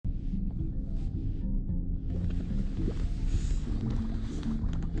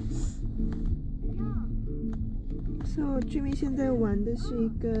So Jimmy 现在玩的是一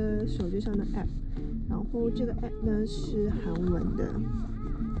个手机上的 app， 然后这个 app 呢是韩文的，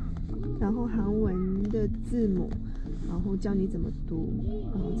然后韩文的字母，然后教你怎么读，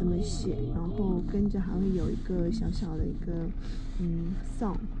然后怎么写，然后跟着还会有一个小小的一个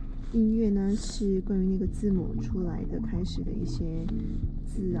song， 音乐呢是关于那个字母出来的开始的一些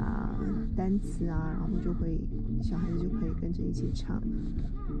字啊、单词啊，然后就会小孩子就可以跟着一起唱。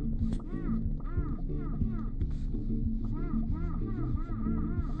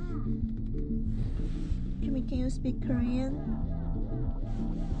Jimmy, can you speak Korean?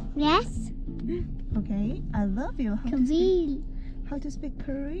 Yes. Okay, I love you. How to speak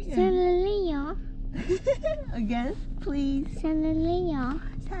Korean? 사랑해요. Again, please. 사랑해요.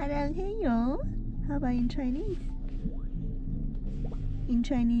 사랑해요. How about in Chinese? In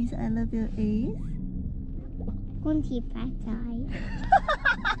Chinese, I love you is? 恭喜发财。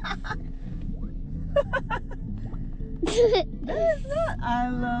That's not I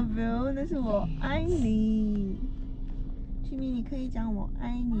love you. 那是我爱你。Jimmy， 你可以讲我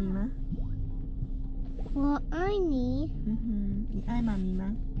爱你吗？我爱你。你爱妈咪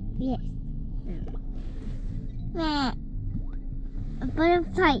吗 Yes. A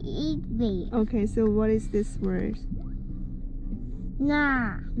butterfly eat me. Okay, so what is this word?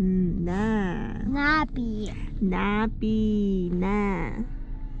 나. 나. 나비. 나비. 나.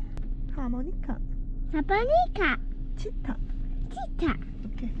 하모니카. 사바니카. 치타. 치타.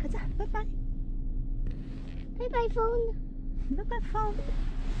 오케이, 가자. 바이바이. Bye-bye phone. Bye-bye phone.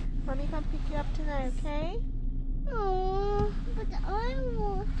 Mommy come pick you up tonight, okay? Oh, but I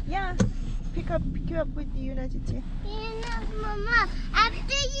want. Yeah. Pick you up with Yuna, Chichi. Yeah, Mama.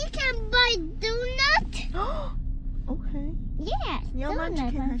 After you can buy donut. Okay. Yes. 你要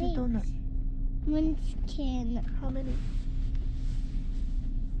munchkin 还是 donut? Munchkin. How many?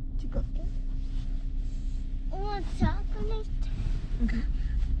 这个。I want chocolate. Okay.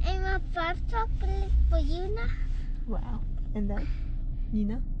 I want 5 chocolate for Yuna. Wow. And then? 你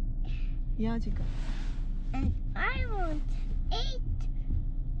呢？你要这个。And I want 8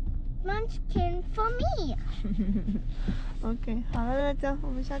 munchkin for me. OK， 好了，那走，我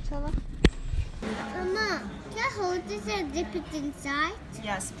们下车了。Mama, can I hold this and dip it inside?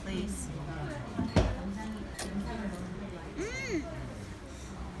 Yes, please.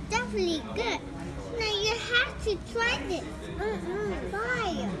 Definitely good. Now you have to try this.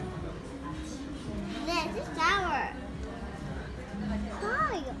 Try. This is sour.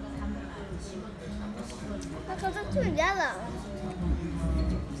 Try. Because it's too yellow.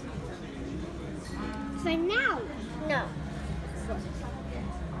 For now. No.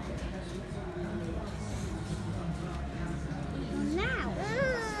 Now.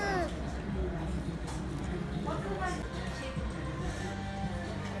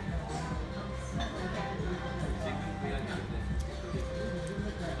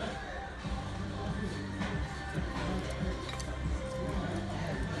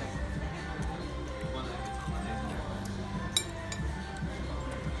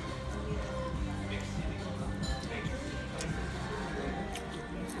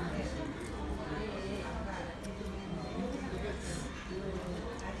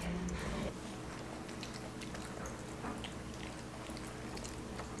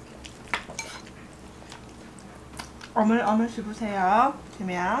 어머니 씹으세요.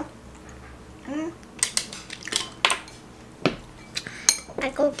 지미야. I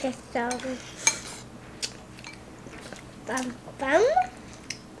go get some bum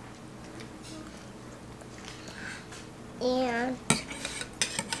and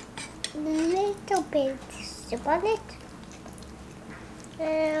a little bit soup on it.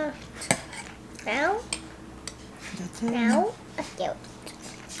 And now a skillet.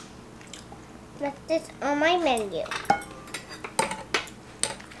 That's this on my menu.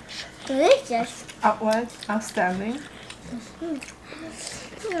 Delicious. What? Outstanding.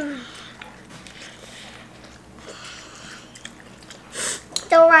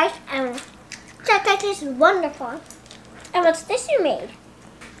 The rice and chocolate is wonderful. And what's this you made?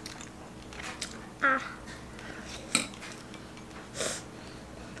 Oh.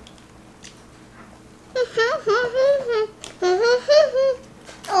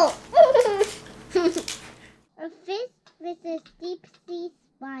 A fish with a deep sea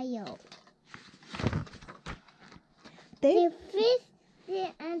smile. The fish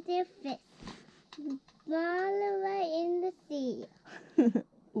and the fish all away in the sea.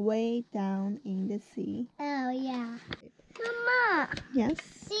 Way down in the sea. Oh yeah. Mama, Yes.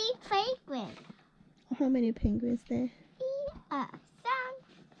 see penguin. How many penguins there?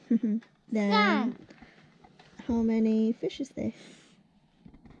 Sun. Then Sun. how many fishes there?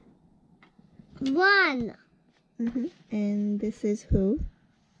 1. And this is who?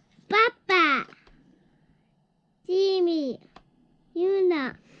 Papa, Jimmy,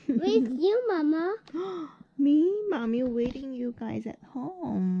 Yuna. Where's you, Mama? Me, Mommy, waiting you guys at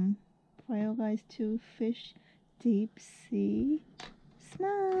home for you guys to fish deep sea.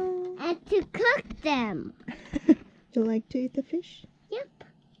 Smile. And to cook them. You like to eat the fish? Yep.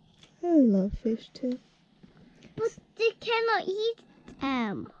 I love fish too. But they cannot eat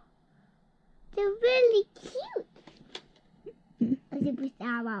them. They're really cute.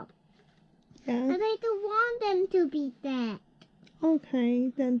 Yeah. And I don't want them to be dead.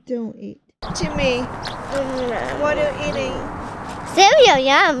 Okay, then don't eat. Jimmy, what are you eating? Cereal,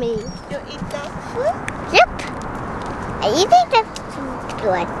 yummy. You eat dog food? Yep. I eating the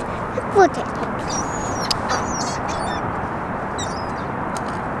good. Put it.